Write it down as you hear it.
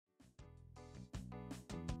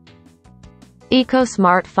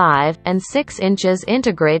Ecosmart 5 and 6 inches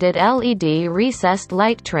integrated LED recessed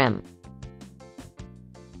light trim.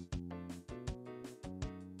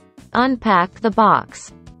 Unpack the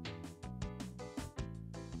box.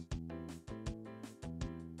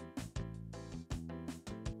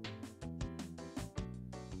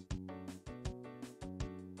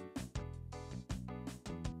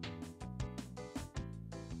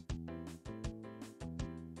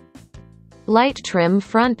 Light trim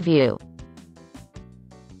front view.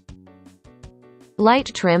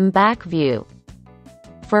 Light trim back view.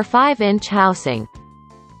 For 5-inch housing,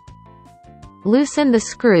 loosen the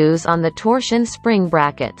screws on the torsion spring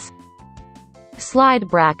brackets. Slide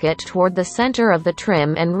bracket toward the center of the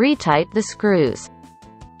trim and retight the screws.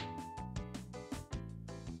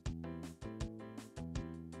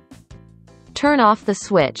 Turn off the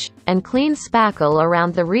switch, and clean spackle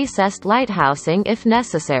around the recessed light housing if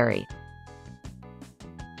necessary.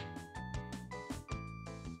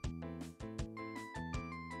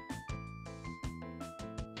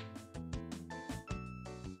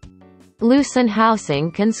 Loosen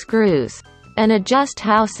housing can screws. And adjust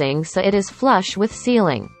housing so it is flush with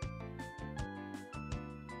ceiling.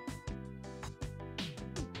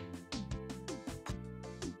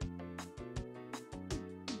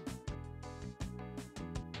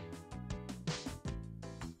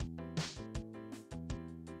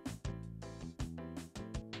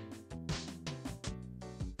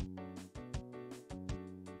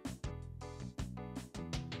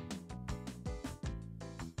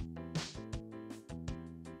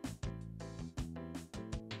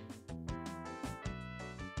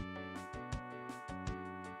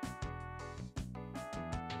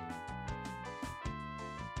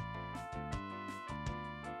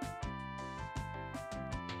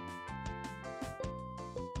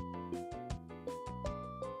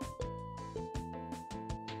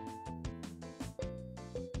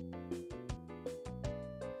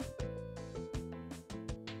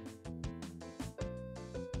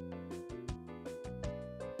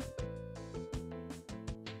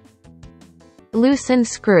 Loosen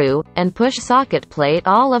screw, and push socket plate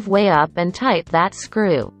all of way up and tight that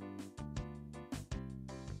screw.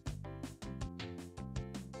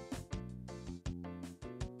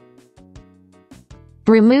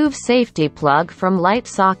 Remove safety plug from light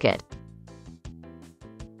socket.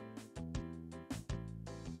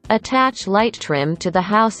 Attach light trim to the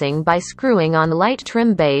housing by screwing on light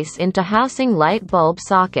trim base into housing light bulb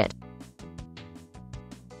socket.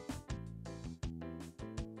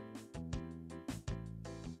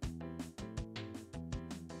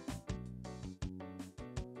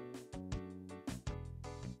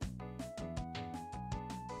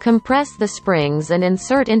 Compress the springs and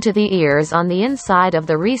insert into the ears on the inside of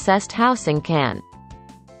the recessed housing can.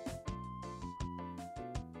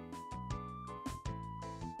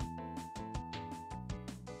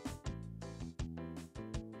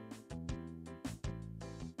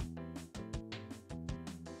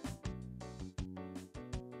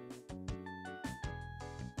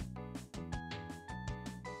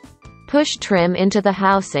 Push trim into the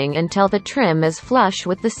housing until the trim is flush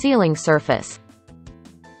with the ceiling surface.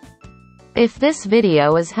 If this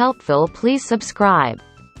video is helpful, please subscribe.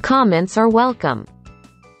 Comments are welcome.